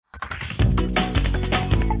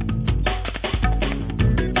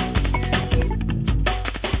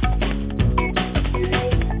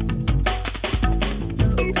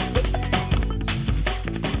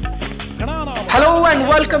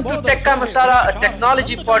welcome to Tekka Masala, a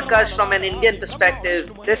technology podcast from an Indian perspective.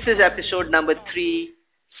 This is episode number 3,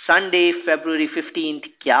 Sunday, February 15th,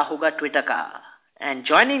 Kya Hoga Twitter Ka? And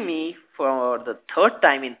joining me for the third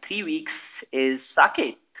time in 3 weeks is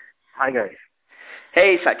Saket. Hi guys.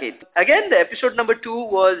 Hey Saket. Again, the episode number 2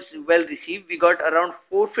 was well received. We got around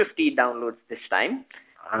 450 downloads this time.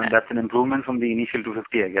 That's an improvement from the initial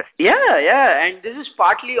 250, I guess. Yeah. And this is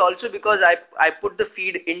partly also because I put the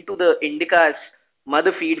feed into the Indica's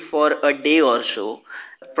mother feed for a day or so.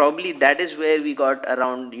 Probably that is where we got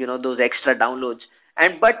around, those extra downloads.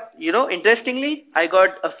 But interestingly, I got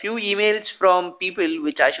a few emails from people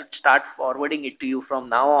which I should start forwarding it to you from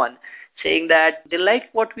now on, saying that they like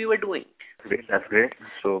what we were doing. Great, that's great.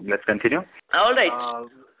 So let's continue. All right.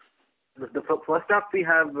 First up, we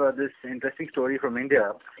have this interesting story from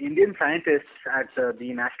India. Indian scientists at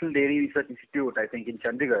the National Dairy Research Institute, I think in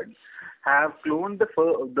Chandigarh, have cloned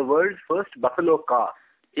the world's first buffalo calf.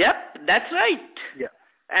 Yep, that's right. Yeah.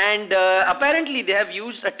 And apparently they have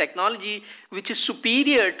used a technology which is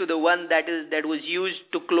superior to the one that was used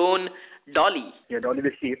to clone Dolly. Yeah, Dolly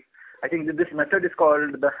the sheep. I think that this method is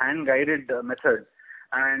called the hand-guided method.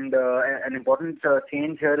 And an important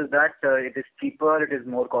change here is that it is cheaper, it is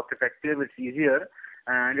more cost-effective, it's easier,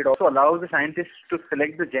 and it also allows the scientists to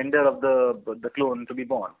select the gender of the clone to be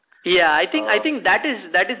born. Yeah, I think that is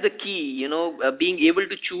the key. Being able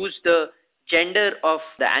to choose the gender of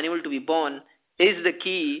the animal to be born is the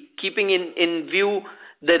key, keeping in view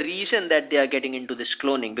the reason that they are getting into this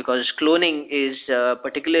cloning, because cloning is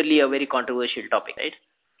particularly a very controversial topic, right?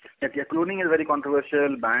 Yeah, cloning is very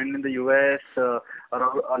controversial, banned in the US,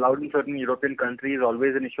 allowed in certain European countries,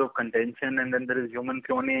 always an issue of contention, and then there is human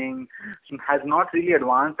cloning, has not really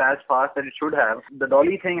advanced as fast as it should have. The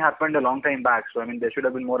Dolly thing happened a long time back, so I mean there should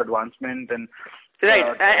have been more advancement and... Right,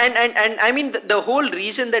 and I mean the whole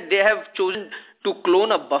reason that they have chosen to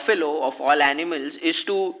clone a buffalo of all animals is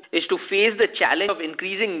to face the challenge of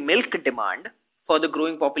increasing milk demand for the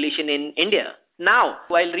growing population in India. Now,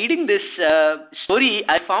 while reading this story,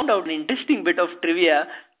 I found out an interesting bit of trivia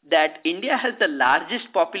that India has the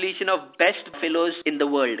largest population of best buffaloes in the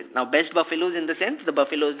world. Now, best buffaloes in the sense, the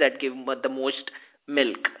buffaloes that give the most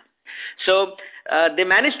milk. So, they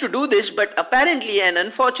managed to do this, but apparently and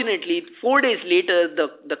unfortunately, 4 days later,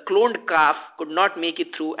 the cloned calf could not make it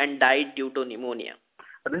through and died due to pneumonia.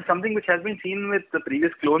 This is something which has been seen with the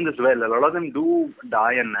previous clones as well. A lot of them do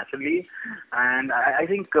die unnaturally, and I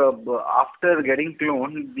think after getting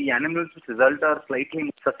cloned, the animals which result are slightly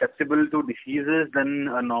more susceptible to diseases than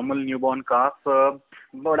a normal newborn calf.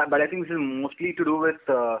 But I think this is mostly to do with...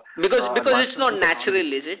 because it's not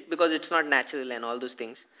natural, is it? Because it's not natural and all those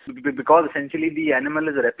things. Because essentially the animal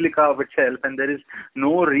is a replica of itself and there is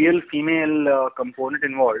no real female component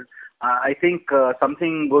involved. I think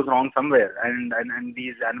something goes wrong somewhere and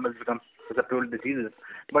these animals become susceptible to diseases.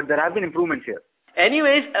 But there have been improvements here.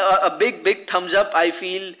 Anyways, a big thumbs up, I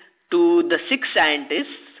feel, to the 6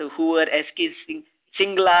 scientists who were S.K.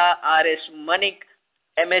 Singla, R.S. Manik,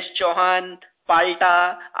 M.S. Chauhan,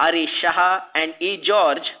 Palta, R.A. Shah and A.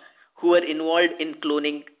 George who were involved in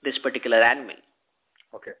cloning this particular animal.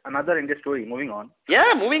 Okay, another India story. Moving on.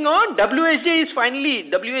 Yeah, moving on. WSJ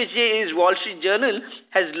is Wall Street Journal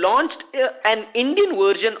has launched an Indian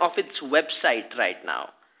version of its website right now.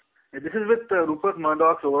 This is with Rupert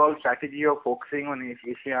Murdoch's overall strategy of focusing on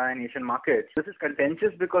Asia and Asian markets. This is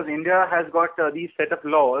contentious because India has got these set of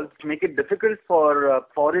laws which make it difficult for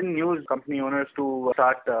foreign news company owners to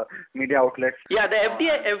start media outlets. Yeah, the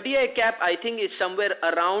FDI cap I think is somewhere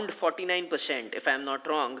around 49%, if I'm not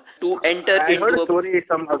wrong, to enter I into heard a story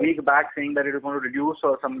a week back saying that it is going to reduce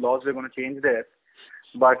or some laws are going to change there.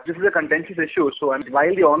 But this is a contentious issue. So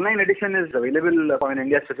while the online edition is available for an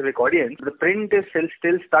India-specific audience, the print is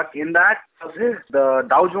still stuck in that. The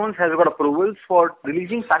Dow Jones has got approvals for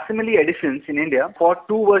releasing facsimile editions in India for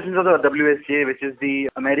 2 versions of the WSJ, which is the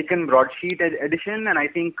American broadsheet edition and I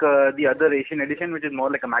think the other Asian edition, which is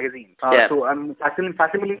more like a magazine. So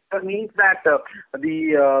facsimile means that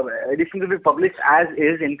the editions will be published as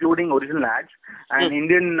is, including original ads, and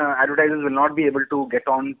Indian advertisers will not be able to get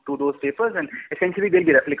on to those papers, and essentially they'll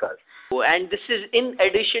be replicas. And this is in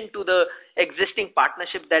addition to the existing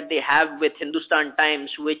partnership that they have with Hindustan Times,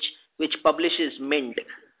 which publishes Mint.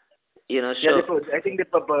 I think they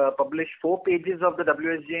publish 4 pages of the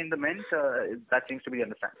WSJ in the Mint. That seems to be the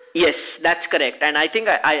understanding. Yes, that's correct. And I think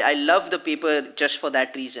I love the paper just for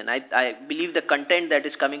that reason. I believe the content that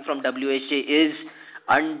is coming from WSJ is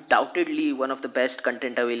undoubtedly one of the best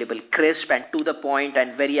content available, crisp and to the point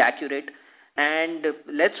and very accurate. And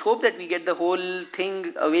let's hope that we get the whole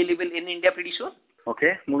thing available in India pretty soon.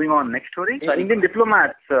 Okay, moving on. Next story. Sorry. Indian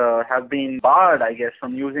diplomats have been barred, I guess,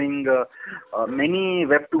 from using many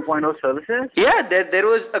Web 2.0 services. Yeah, there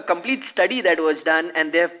was a complete study that was done,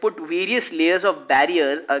 and they have put various layers of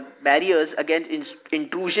barriers against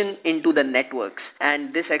intrusion into the networks.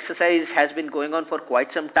 And this exercise has been going on for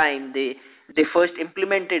quite some time. They first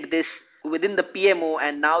implemented this within the PMO,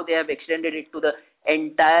 and now they have extended it to the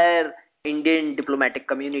entire Indian diplomatic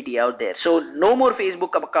community out there. So no more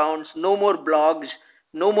Facebook accounts, no more blogs,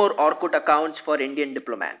 no more Orkut accounts for Indian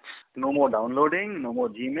diplomats. No more downloading, no more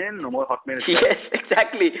Gmail, no more Hotmail. Yes,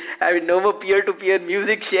 exactly. I mean, no more peer-to-peer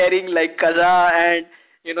music sharing like Kazaa, and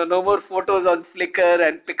no more photos on Flickr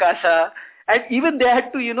and Picasa. And even they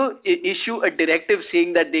had to, issue a directive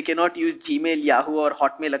saying that they cannot use Gmail, Yahoo, or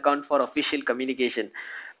Hotmail account for official communication.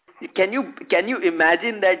 Can you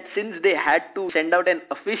imagine that since they had to send out an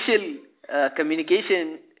official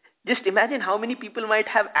communication? Just imagine how many people might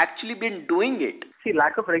have actually been doing it. See,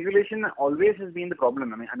 lack of regulation always has been the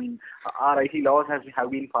problem. I mean, our IT laws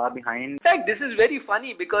have been far behind. In fact, this is very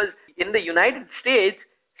funny because in the United States,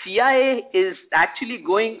 CIA is actually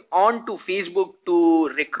going on to Facebook to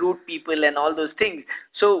recruit people and all those things.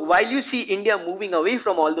 So while you see India moving away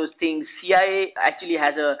from all those things, CIA actually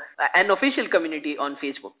has an official community on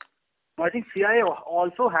Facebook. I think CIA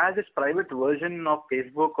also has its private version of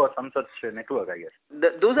Facebook or some such network, I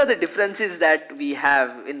guess. Those are the differences that we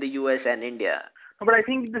have in the US and India. But I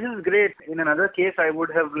think this is great. In another case, I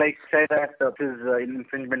would have said that this is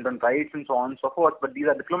infringement on rights and so on and so forth. But these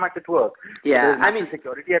are diplomatic work. Yeah, so there's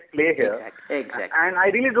security at play here. Exactly. And I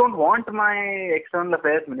really don't want my external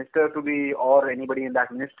affairs minister to be, or anybody in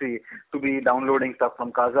that ministry, to be downloading stuff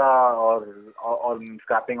from Kazaa or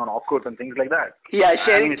scrapping on Orkut and things like that. Yeah,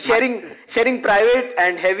 sharing private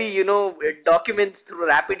and heavy, documents through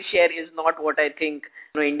rapid share is not what I think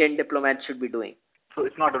Indian diplomats should be doing. So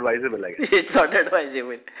it's not advisable, I guess. It's not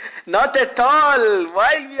advisable. Not at all.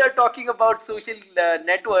 While we are talking about social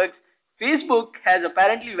networks, Facebook has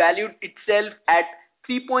apparently valued itself at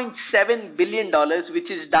 $3.7 billion, which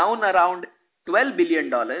is down around $12 billion.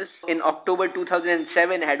 In October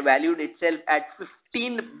 2007, had valued itself at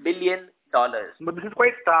 $15 billion. But this is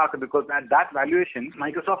quite stark because at that valuation,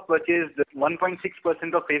 Microsoft purchased 1.6%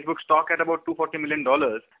 of Facebook stock at about $240 million.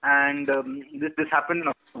 And this happened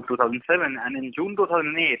in 2007. And in June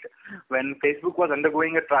 2008, when Facebook was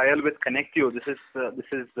undergoing a trial with Connectio,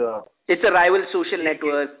 it's a rival social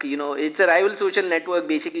network. It's a rival social network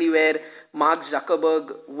basically where Mark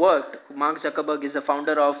Zuckerberg worked. Mark Zuckerberg is the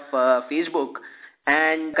founder of Facebook.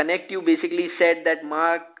 And Connectio basically said that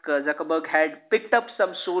Mark Zuckerberg had picked up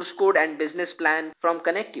some source code and business plan from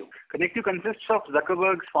Connectio. Connectio consists of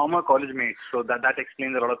Zuckerberg's former college mates, so that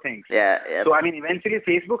explains a lot of things. Yeah. So, eventually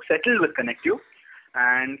Facebook settled with Connectio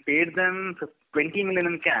and paid them $20 million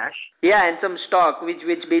in cash. Yeah, and some stock, which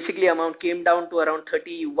basically came down to around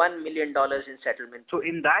 $31 million in settlement. So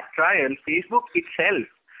in that trial, Facebook itself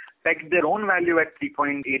pegged their own value at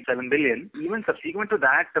 $3.87 billion. Even subsequent to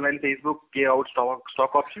that, when Facebook gave out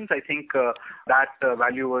stock options, I think that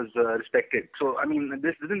value was respected. So,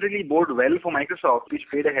 this doesn't really bode well for Microsoft, which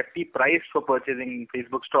paid a hefty price for purchasing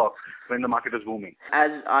Facebook stock when the market was booming.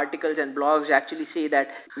 As articles and blogs actually say that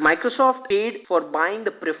Microsoft paid for buying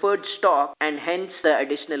the preferred stock and hence the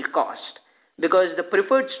additional cost. Because the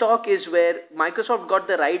preferred stock is where Microsoft got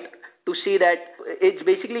the right to say that it's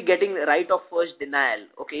basically getting the right of first denial.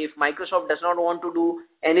 Okay, if Microsoft does not want to do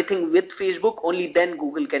anything with Facebook, only then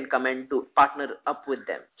Google can come in to partner up with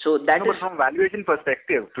them. So that is... But from valuation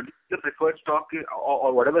perspective, to the preferred stock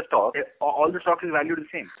or whatever stock, all the stock is valued the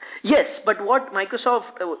same. Yes, but what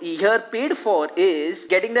Microsoft here paid for is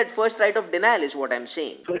getting that first right of denial is what I'm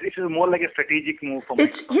saying. So it is more like a strategic move for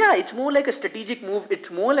Microsoft. It's more like a strategic move. It's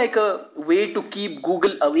more like a way to keep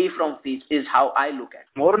Google away from Facebook is how I look at it.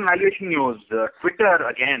 More on valuation news. Twitter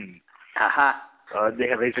again. They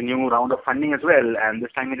have raised a new round of funding as well, and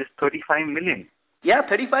this time it is $35 million. Yeah,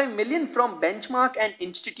 $35 million from Benchmark and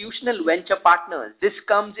institutional venture partners. This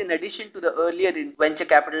comes in addition to the earlier venture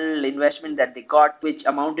capital investment that they got, which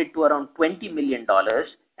amounted to around $20 million,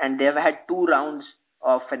 and they've had 2 rounds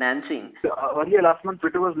of financing. Earlier last month,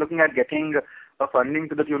 Twitter was looking at getting funding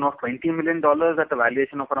to the tune of $20 million at a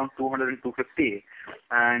valuation of around 200 and 250.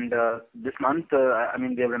 And this month,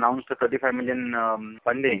 they've announced a $35 million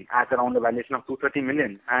funding at around a valuation of $230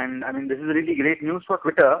 million. And this is really great news for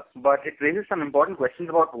Twitter, but it raises some important questions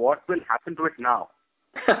about what will happen to it now.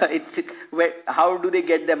 How do they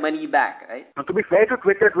get their money back, right? Now, to be fair to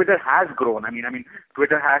Twitter, Twitter has grown. I mean,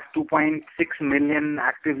 Twitter has 2.6 million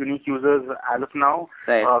active unique users as of now,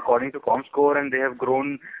 Right. according to ComScore, and they have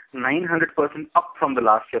grown 900% up from the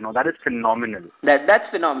last year. Now, that is phenomenal. That's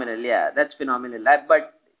phenomenal. Yeah, that's phenomenal.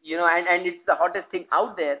 But and it's the hottest thing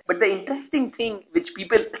out there. But the interesting thing, which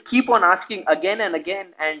people keep on asking again and again,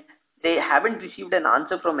 and they haven't received an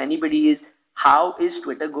answer from anybody, is how is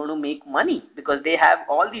Twitter going to make money? Because they have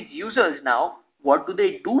all these users now. What do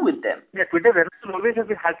they do with them? Yeah, Twitter always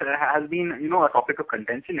has been, a topic of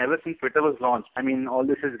contention ever since Twitter was launched. I mean, all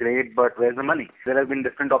this is great, but where's the money? There have been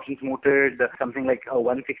different options mooted, something like a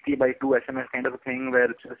 160 by 2 SMS kind of a thing, where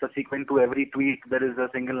subsequent to every tweet there is a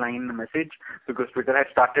single line message, because Twitter had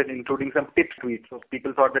started including some tips tweets. So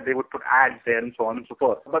people thought that they would put ads there and so on and so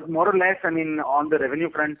forth. But more or less, I mean, on the revenue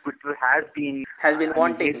front, Twitter has been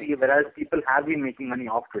wanting, whereas people have been making money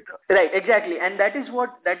off Twitter. Right, exactly, and that is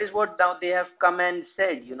what now they have come and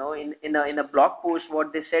said, in a blog post,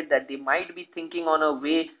 what they said, that they might be thinking on a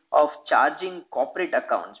way of charging corporate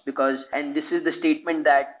accounts, and this is the statement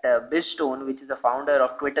that Bizstone, which is the founder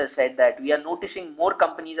of Twitter, said, that we are noticing more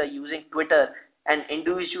companies are using Twitter and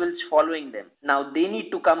individuals following them. Now they need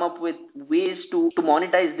to come up with ways to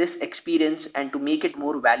monetize this experience and to make it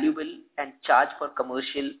more valuable and charge for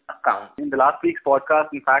commercial accounts. In the last week's podcast,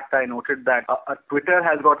 in fact, I noted that Twitter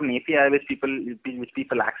has got an API which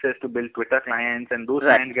people access to build Twitter clients, and those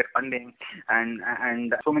clients get funding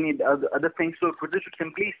and so many other things. So Twitter should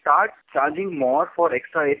simply start charging more for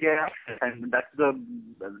extra API access, and that's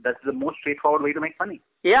the most straightforward way to make money.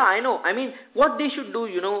 Yeah, I know. I mean, what they should do,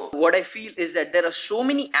 what I feel is that there are so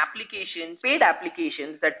many applications, paid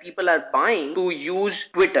applications, that people are buying to use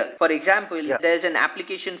Twitter. For example, there's an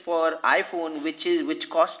application for iPhone which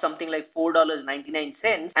costs something like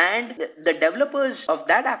 $4.99, and the developers of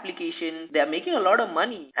that application, they are making a lot of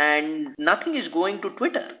money, and nothing is going to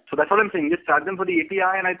Twitter. So that's what I'm saying. Just charge them for the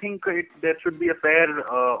API, and I think there should be a fair,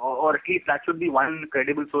 or at least that should be one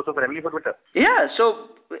credible source of revenue for Twitter. Yeah, so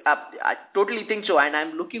I totally think so, and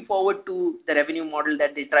I'm looking forward to the revenue model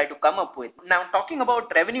that they try to come up with. Now, talking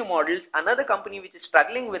about revenue models, another company which is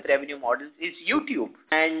struggling with revenue models is YouTube.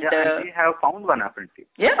 And they have found one apparently.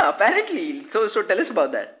 Yeah, apparently. So tell us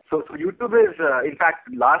about that. So YouTube is, in fact,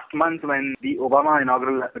 last month when the Obama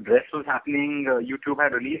inaugural address was happening, YouTube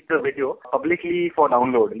had released the video publicly for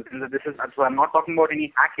download. So I'm not talking about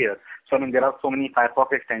any hack here. So I mean, there are so many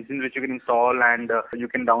Firefox extensions which you can install, and you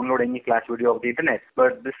can download any flash video of the internet.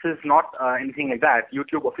 But this is not anything like that.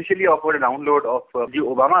 YouTube officially offered a download of the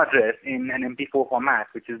Obama address in an MP4 format,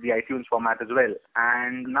 which is the iTunes format as well.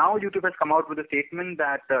 And now YouTube has come out with a statement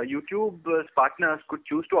that YouTube's partners could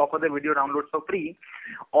choose to offer their video downloads for free,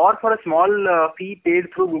 or for a small fee paid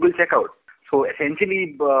through Google Checkout. So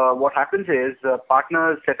essentially, what happens is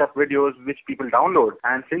partners set up videos which people download,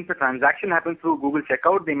 and since the transaction happens through Google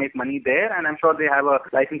Checkout, they make money there, and I'm sure they have a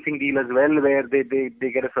licensing deal as well where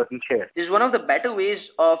they get a certain share. This is one of the better ways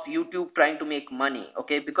of YouTube trying to make money,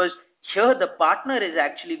 okay? Because here the partner is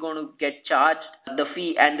actually going to get charged the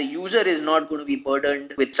fee, and the user is not going to be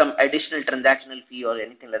burdened with some additional transactional fee or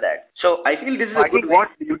anything like that. So I feel this is a good way. What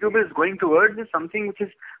YouTube is going towards is something which is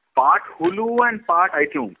part Hulu and part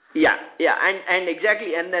iTunes. Yeah, and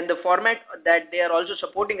exactly, and then the format that they are also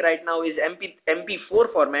supporting right now is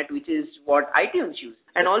MP4 format, which is what iTunes uses.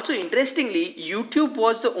 And also, interestingly, YouTube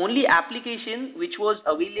was the only application which was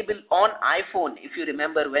available on iPhone, if you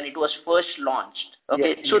remember, when it was first launched.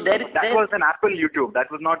 Okay, so that was an Apple YouTube.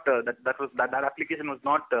 That was not that application was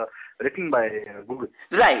not written by Google.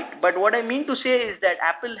 Right, but what I mean to say is that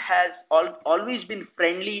Apple has always been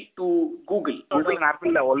friendly to Google. Google and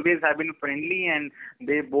Apple always have been friendly, and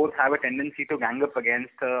they both have a tendency to gang up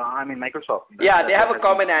against Microsoft. Yeah, they have a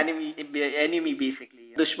common enemy basically.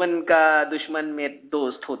 दुश्मन का दुश्मन में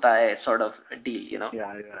दोस्त होता है, sort of deal,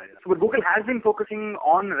 Yeah. So, but Google has been focusing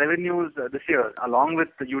on revenues this year. Along with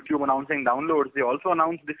YouTube announcing downloads, they also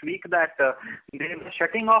announced this week that they are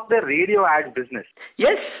shutting off their radio ad business.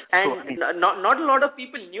 Yes, and not a lot of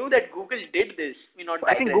people knew that Google did this.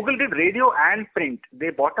 I think Google did radio and print. They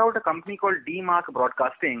bought out a company called DMark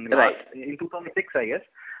Broadcasting in 2006, I guess,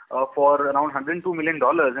 for around $102 million,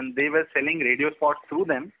 and they were selling radio spots through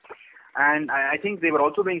them. And I think they were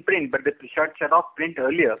also doing print, but they shut off print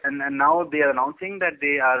earlier. And now they are announcing that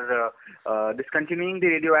they are discontinuing the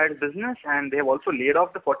radio ads business, and they have also laid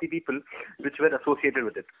off the 40 people which were associated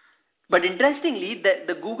with it. But interestingly,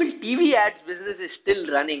 the Google TV ads business is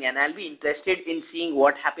still running, and I'll be interested in seeing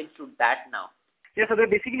what happens to that now. Yeah, so they're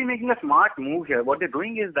basically making a smart move here. What they're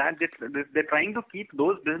doing is that they're trying to keep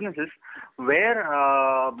those businesses where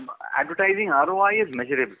advertising ROI is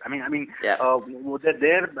measurable. Yeah.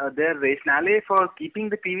 Their rationale for keeping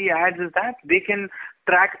the TV ads is that they can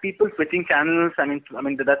track people switching channels.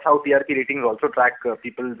 That's how TRP ratings also track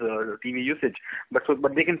people's TV usage. But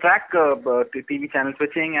they can track TV channel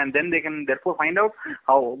switching, and then they can therefore find out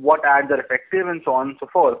what ads are effective and so on and so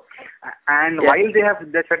forth. And while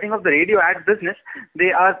they're setting up the radio ad business,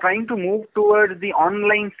 they are trying to move towards the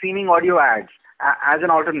online streaming audio ads as an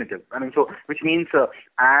alternative. Which means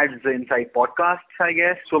ads inside podcasts, I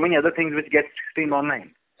guess. So many other things which get streamed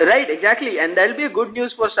online. Right, exactly, and that'll be a good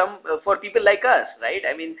news for for people like us, right?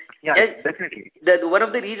 Yes, definitely. One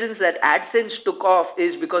of the reasons that AdSense took off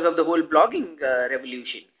is because of the whole blogging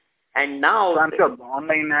revolution, and now so I'm sure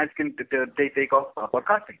online ads can take off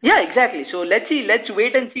podcasting. Yeah, exactly. So let's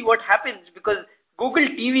wait and see what happens, because Google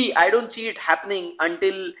TV, I don't see it happening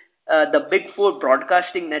until the big four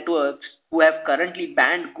broadcasting networks who have currently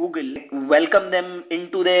banned Google welcome them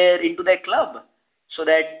into their club. So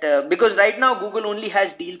that because right now Google only has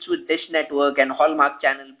deals with Dish Network and Hallmark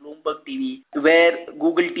Channel, Bloomberg TV, where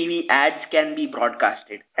Google TV ads can be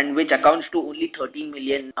broadcasted, and which accounts to only 13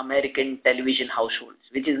 million American television households,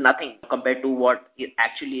 which is nothing compared to what it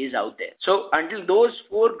actually is out there. So until those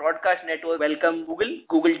four broadcast networks welcome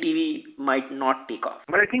Google TV might not take off.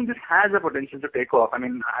 But I think this has the potential to take off.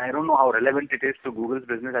 I don't know how relevant it is to Google's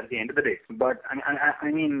business at the end of the day. But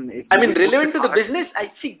relevant to the business. I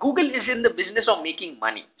see Google is in the business of making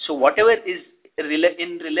money. So whatever is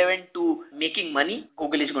irrelevant to making money,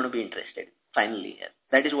 Google is going to be interested. Finally,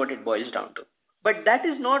 that is what it boils down to. But that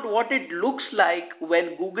is not what it looks like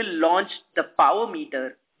when Google launched the Power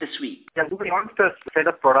Meter this week. Yeah, Google launched a set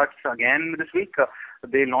of products again this week.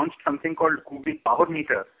 They launched something called Google Power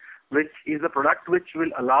Meter, which is a product which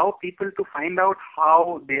will allow people to find out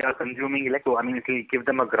how they are consuming electricity. It will give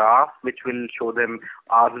them a graph which will show them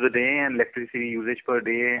hours of the day and electricity usage per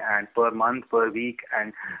day and per month, per week,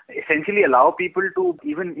 and essentially allow people to,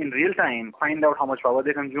 even in real time, find out how much power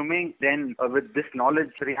they're consuming, then with this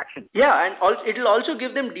knowledge reaction. Yeah, and it will also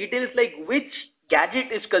give them details like which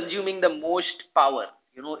gadget is consuming the most power.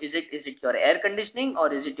 Is it your air conditioning,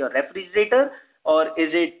 or is it your refrigerator, or is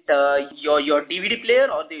it your DVD player,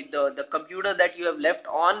 or the computer that you have left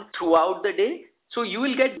on throughout the day? So you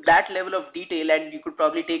will get that level of detail, and you could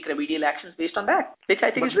probably take remedial actions based on that, which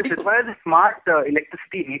I think is pretty cool. This requires a smart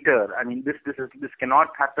electricity meter. This cannot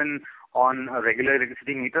happen on a regular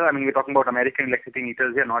electricity meter. We're talking about American electricity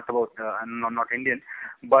meters here, not about not Indian.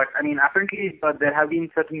 But apparently there have been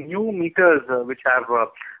certain new meters which have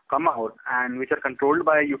come out and which are controlled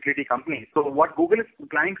by utility companies. So what Google is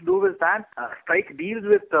planning to do is that strike deals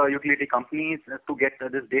with utility companies to get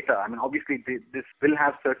this data. Obviously this will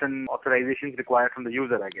have certain authorizations required from the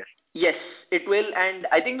user, I guess. Yes, it will, and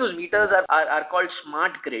I think those meters are called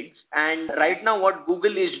smart grids. And right now what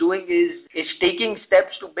Google is doing is taking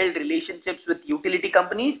steps to build relationships with utility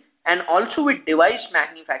companies and also with device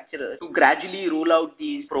manufacturers to gradually roll out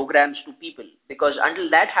these programs to people. Because until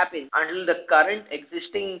that happens, until the current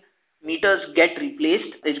existing meters get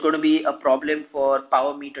replaced, it's going to be a problem for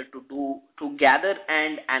Power Meter to gather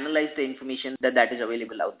and analyze the information that is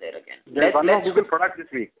available out there again. There's one more Google product this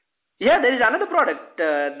week. Yeah, there is another product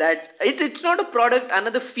that it's not a product,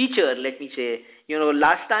 another feature, let me say.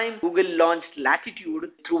 Last time Google launched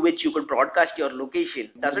Latitude, through which you could broadcast your location.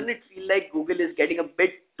 Doesn't it feel like Google is getting a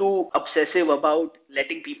bit too obsessive about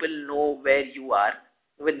letting people know where you are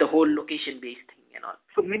with the whole location-based thing and all?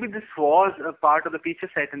 So maybe this was a part of the feature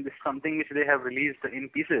set, and this is something which they have released in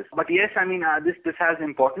pieces. But yes, this has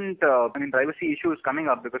important privacy issues coming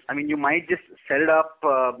up, because you might just set it up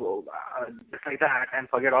just like that and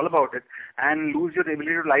forget all about it and lose your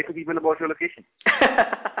ability to lie to people about your location.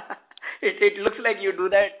 It looks like you do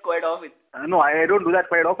that quite often. No, I don't do that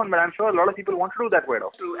quite often, but I'm sure a lot of people want to do that quite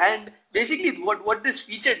often. True. And basically what this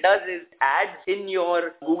feature does is adds in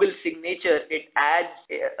your Google signature, it adds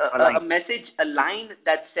a message, a line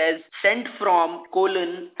that says sent from :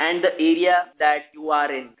 and the area that you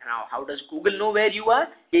are in. Now, how does Google know where you are?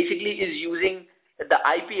 Basically is using the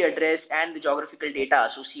IP address and the geographical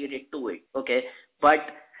data associated to it. Okay. But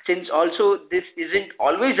since also this isn't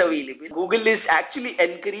always available, Google is actually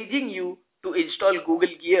encouraging you to install Google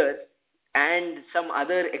Gear and some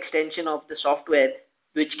other extension of the software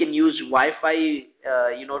which can use Wi-Fi,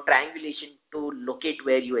 triangulation to locate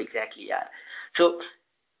where you exactly are. So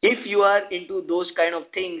if you are into those kind of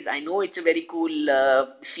things, I know it's a very cool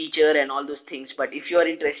feature and all those things, but if you are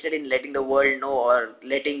interested in letting the world know, or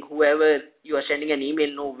letting whoever you are sending an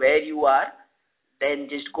email know where you are, then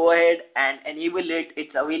just go ahead and enable it.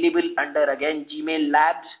 It's available under, again, Gmail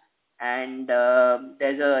Labs, and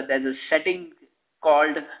there's a setting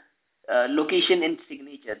called location in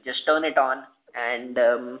signature. Just turn it on, and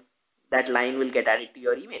that line will get added to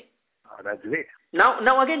your email. That's great.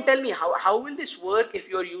 Now again, tell me, how will this work if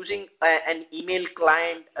you're using an email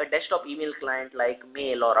client, a desktop email client like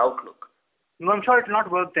Mail or Outlook? No, I'm sure it will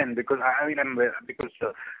not work then, because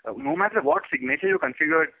no matter what signature you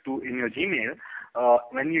configure to in your Gmail,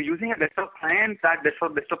 when you're using a desktop client, that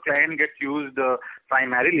desktop client gets used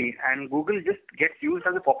primarily, and Google just gets used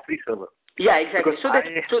as a POP3 server. Yeah, exactly.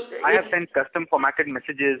 I have sent custom formatted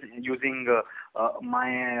messages using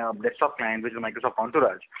my desktop client, which is Microsoft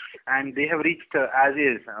Entourage, and they have reached as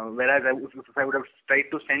is. Whereas if I would have tried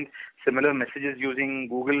to send similar messages using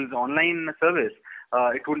Google's online service,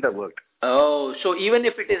 it wouldn't have worked. Oh, so even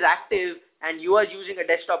if it is active and you are using a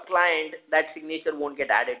desktop client, that signature won't get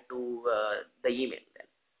added to the email then.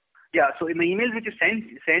 Yeah, so in the emails which you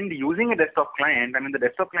send using a desktop client, the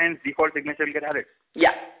desktop client's default signature will get added.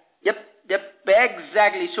 Yeah. Yep,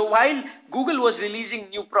 exactly. So while Google was releasing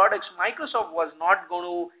new products, Microsoft was not going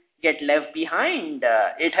to get left behind.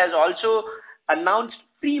 It has also announced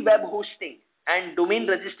free web hosting and domain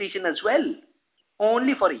registration as well,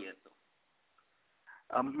 only for a year.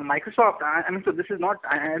 Microsoft, so this is not,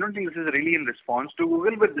 I don't think this is really in response to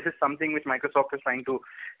Google, but this is something which Microsoft is trying to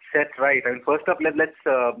set right. First up, let's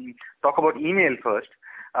talk about email first.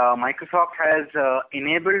 Microsoft has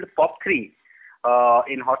enabled POP3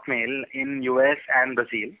 in Hotmail in US and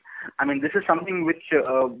Brazil. This is something which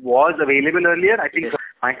was available earlier. I think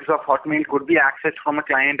Microsoft Hotmail could be accessed from a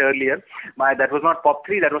client earlier. That was not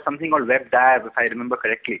POP3, that was something called WebDAV, if I remember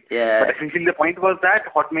correctly. Yeah. But essentially the point was that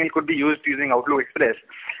Hotmail could be used using Outlook Express.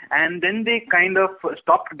 And then they kind of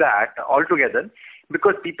stopped that altogether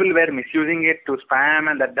because people were misusing it to spam,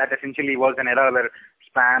 and that essentially was an era where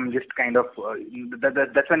spam just kind of,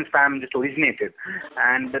 that's when spam just originated.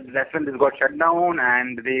 And that's when this got shut down,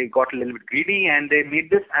 and they got a little bit greedy, and they made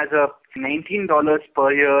this as a $19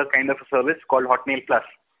 per year kind of a service called Hotmail Plus.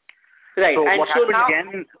 Right. So and what so happened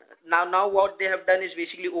again? Now what they have done is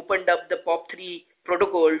basically opened up the POP3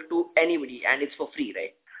 protocol to anybody, and it's for free,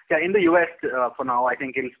 right? Yeah, in the US for now, I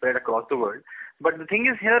think it'll spread across the world. But the thing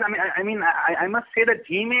is here, I must say that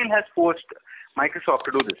Gmail has forced Microsoft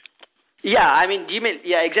to do this. Yeah, Gmail,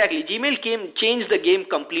 yeah, exactly. Gmail changed the game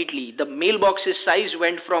completely. The mailbox's size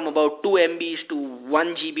went from about 2 MBs to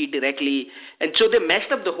 1 GB directly. And so they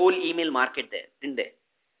messed up the whole email market there, didn't they?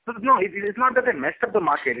 No, it's not that they messed up the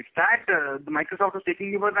market. It's that Microsoft was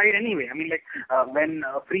taking the ride anyway. When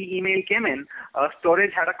free email came in,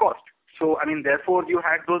 storage had a cost. So, therefore you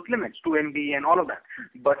had those limits, 2 MB and all of that.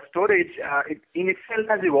 But storage in itself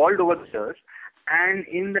has evolved over the years. And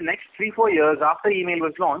in the next 3-4 years after email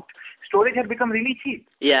was launched, storage had become really cheap.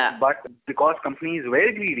 Yeah. But because companies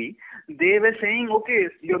were greedy, they were saying, okay,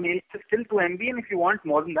 your mail is still 2 MB, and if you want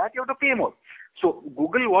more than that, you have to pay more. So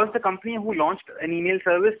Google was the company who launched an email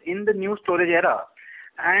service in the new storage era.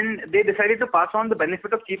 And they decided to pass on the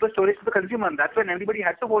benefit of cheaper storage to the consumer. And that's when everybody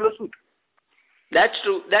had to follow suit. That's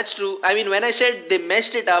true. When I said they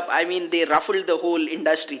messed it up, they ruffled the whole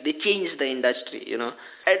industry. They changed the industry,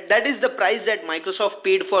 And that is the price that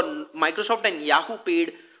Microsoft and Yahoo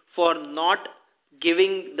paid for not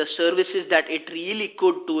giving the services that it really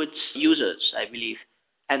could to its users, I believe.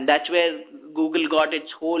 And that's where Google got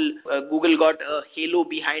a halo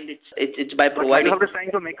behind it's by providing. Microsoft is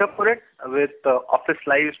trying to make up for it with Office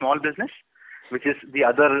Live Small Business, which is the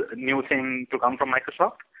other new thing to come from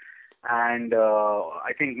Microsoft. And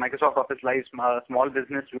I think Microsoft Office Live Small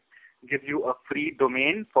Business will give you a free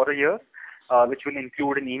domain for a year, which will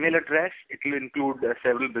include an email address. It will include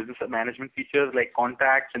several business management features like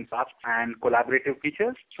contacts and tasks and collaborative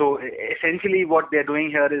features. So essentially what they're doing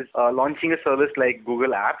here is launching a service like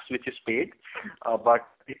Google Apps, which is paid, but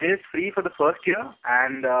it is free for the first year.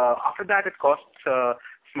 And after that, it costs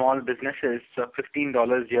small businesses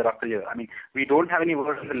 $15 year after year. We don't have any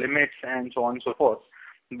word on the limits and so on and so forth.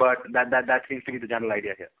 But that seems to be the general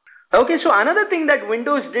idea here. Okay, so another thing that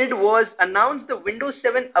Windows did was announce the Windows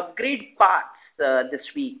 7 upgrade paths this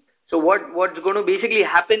week. So what's going to basically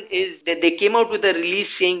happen is that they came out with a release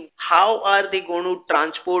saying how are they going to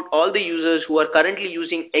transport all the users who are currently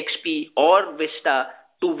using XP or Vista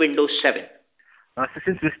to Windows 7.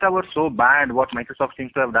 Since Vista was so bad, what Microsoft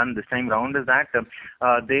seems to have done this time round is that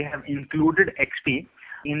they have included XP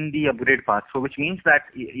in the upgrade path. So which means that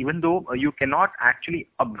even though you cannot actually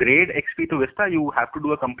upgrade XP to Vista, you have to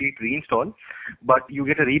do a complete reinstall, but you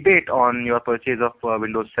get a rebate on your purchase of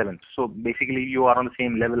Windows 7. So basically you are on the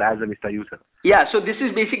same level as a Vista user. Yeah, so this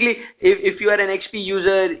is basically, if you are an XP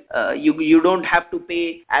user, you don't have to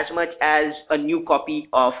pay as much as a new copy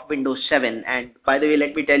of Windows 7. And by the way,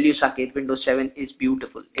 let me tell you, Saket, Windows 7 is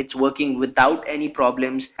beautiful. It's working without any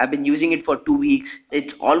problems. I've been using it for 2 weeks.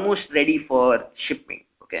 It's almost ready for shipping.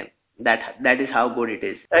 Okay, that is how good it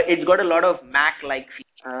is. It's got a lot of Mac-like features.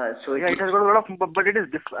 It has got a lot of, but it is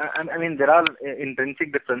I mean, there are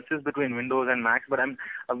intrinsic differences between Windows and Mac, but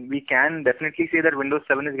we can definitely say that Windows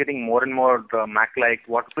 7 is getting more and more Mac-like.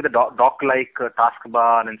 What with the dock-like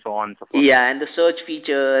taskbar and so on and so forth. Yeah, and the search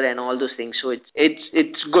feature and all those things. So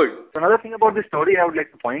it's good. Another thing about this story I would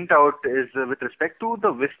like to point out is with respect to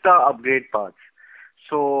the Vista upgrade paths.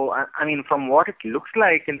 So, I mean, from what it looks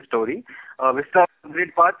like in the story, Vista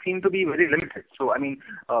upgrade paths seem to be very limited. So, I mean,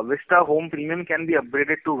 Vista Home Premium can be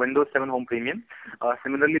upgraded to Windows 7 Home Premium.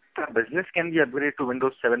 Similarly, Vista Business can be upgraded to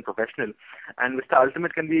Windows 7 Professional. And Vista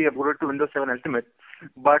Ultimate can be upgraded to Windows 7 Ultimate.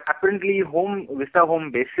 But apparently, Vista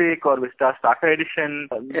Home Basic or Vista Starter Edition,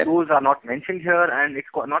 those are not mentioned here, and it's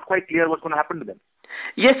not quite clear what's going to happen to them.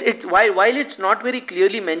 Yes, while it's not very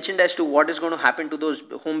clearly mentioned as to what is going to happen to those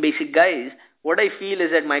Home Basic guys, what I feel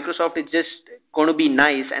is that Microsoft is just going to be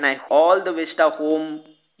nice, and all the Vista Home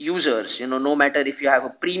users, no matter if you have a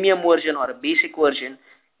premium version or a basic version,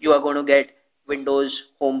 you are going to get Windows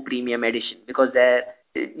Home Premium Edition, because they're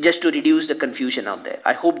just to reduce the confusion out there.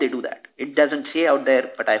 I hope they do that. It doesn't say out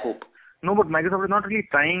there, but I hope. No, but Microsoft is not really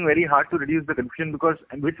trying very hard to reduce the confusion, because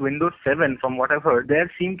with Windows 7, from what I've heard,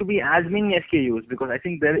 there seem to be as many SKUs, because I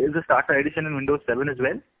think there is a Starter Edition in Windows 7 as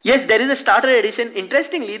well. Yes, there is a Starter Edition.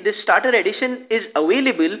 Interestingly, this Starter Edition is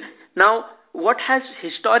available. Now, what has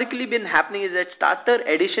historically been happening is that Starter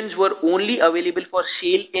Editions were only available for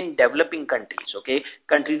sale in developing countries, okay?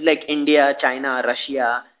 Countries like India, China,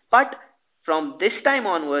 Russia. But from this time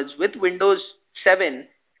onwards, with Windows 7,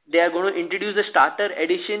 they are going to introduce the Starter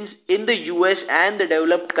Editions in the US and the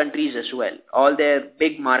developed countries as well, all their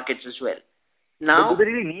big markets as well. Now, but do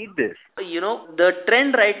they really need this? The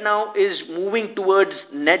trend right now is moving towards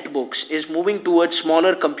netbooks, is moving towards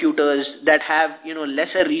smaller computers that have,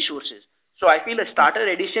 lesser resources. So I feel a Starter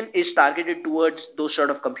Edition is targeted towards those sort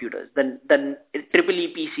of computers, the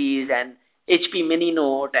EEE PCs and HP Mini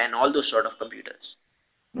Note and all those sort of computers.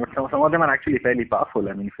 But some of them are actually fairly powerful.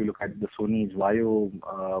 I mean, if you look at the Sony's Vaio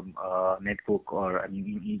netbook, or I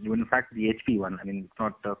mean, even in fact the HP one, I mean, it's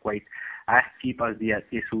not quite as cheap as the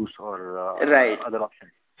Asus or other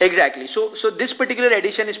options. Exactly. So this particular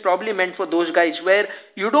edition is probably meant for those guys where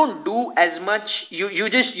you don't do as much. You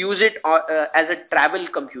just use it as a travel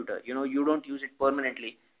computer. You don't use it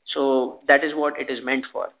permanently. So that is what it is meant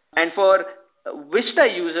for. And for Vista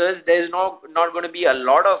users, there's not going to be a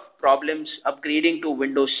lot of problems upgrading to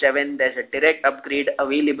Windows 7. There's a direct upgrade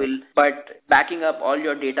available, but backing up all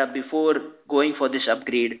your data before going for this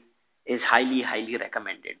upgrade is highly, highly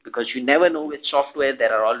recommended, because you never know, with software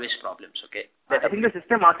there are always problems, okay? I think the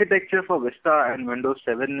system architecture for Vista and Windows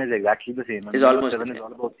 7 is exactly the same. Windows 7 is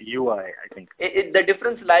all about the UI, I think. The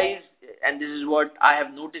difference lies, and this is what I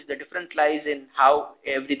have noticed, the difference lies in how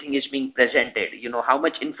everything is being presented, how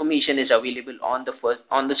much information is available on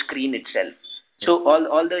the screen itself. So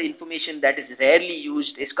all the information that is rarely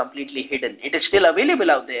used is completely hidden. It is still available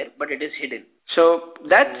out there, but it is hidden. So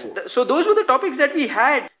so those were the topics that we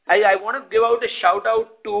had. I want to give out a shout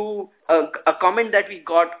out to a comment that we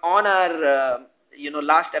got on our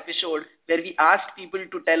last episode, where we asked people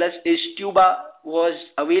to tell us if Tuba was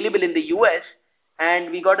available in the US, and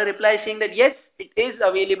we got a reply saying that yes, it is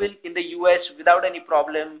available in the US without any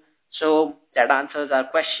problem. So that answers our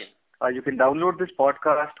question. You can download this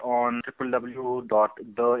podcast on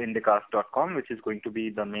www.theindicast.com, which is going to be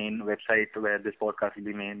the main website where this podcast will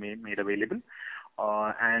be made available.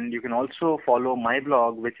 And you can also follow my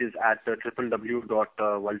blog, which is at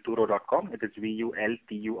www.vulturo.com. It is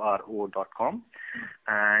vulturo.com.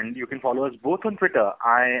 And you can follow us both on Twitter.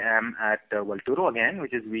 I am at Vulturo again,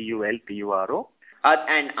 which is vulturo.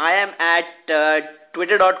 And I am at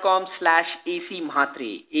twitter.com/AC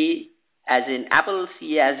Mhatre. A as in Apple,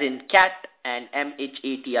 C as in cat, and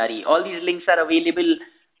MHATRE. All these links are available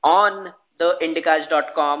on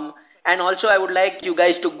theindicast.com. And also I would like you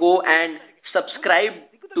guys to go and subscribe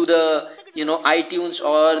to the iTunes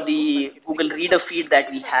or the Google Reader feed that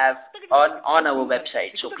we have on our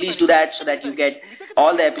website. So please do that so that you get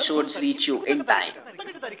all the episodes reach you in time.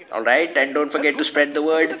 All right, and don't forget to spread the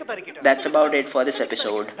word. That's about it for this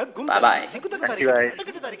episode. Bye-bye. Thank you, guys.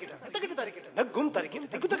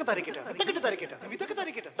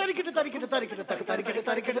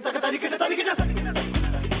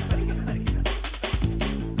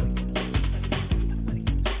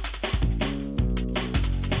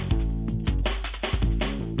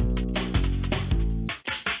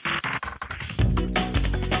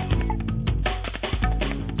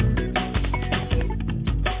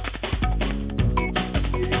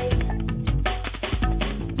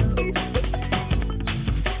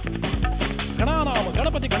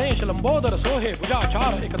 Lambodar सोहे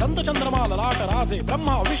भुजाचार एक दंत चंद्रमा ललाट राजे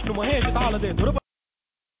ब्रह्मा विष्णु महेश ताल दे